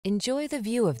Enjoy the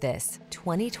view of this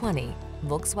 2020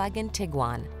 Volkswagen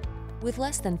Tiguan. With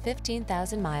less than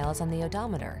 15,000 miles on the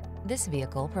odometer, this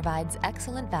vehicle provides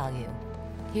excellent value.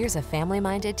 Here's a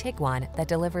family-minded Tiguan that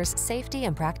delivers safety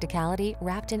and practicality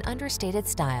wrapped in understated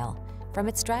style. From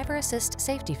its driver assist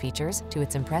safety features to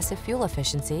its impressive fuel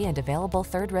efficiency and available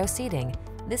third-row seating,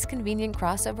 this convenient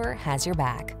crossover has your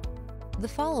back. The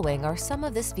following are some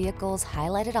of this vehicle's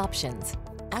highlighted options: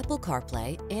 Apple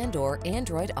CarPlay and/or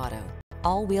Android Auto,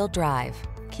 all-wheel drive,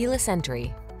 keyless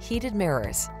entry, heated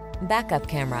mirrors, backup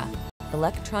camera,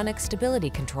 electronic stability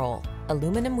control,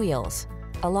 aluminum wheels,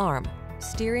 alarm,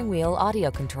 steering wheel audio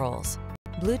controls,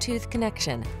 Bluetooth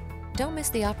connection. Don't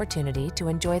miss the opportunity to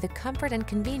enjoy the comfort and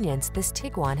convenience this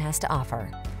Tiguan has to offer.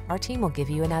 Our team will give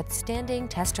you an outstanding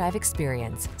test drive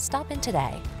experience. Stop in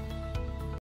today.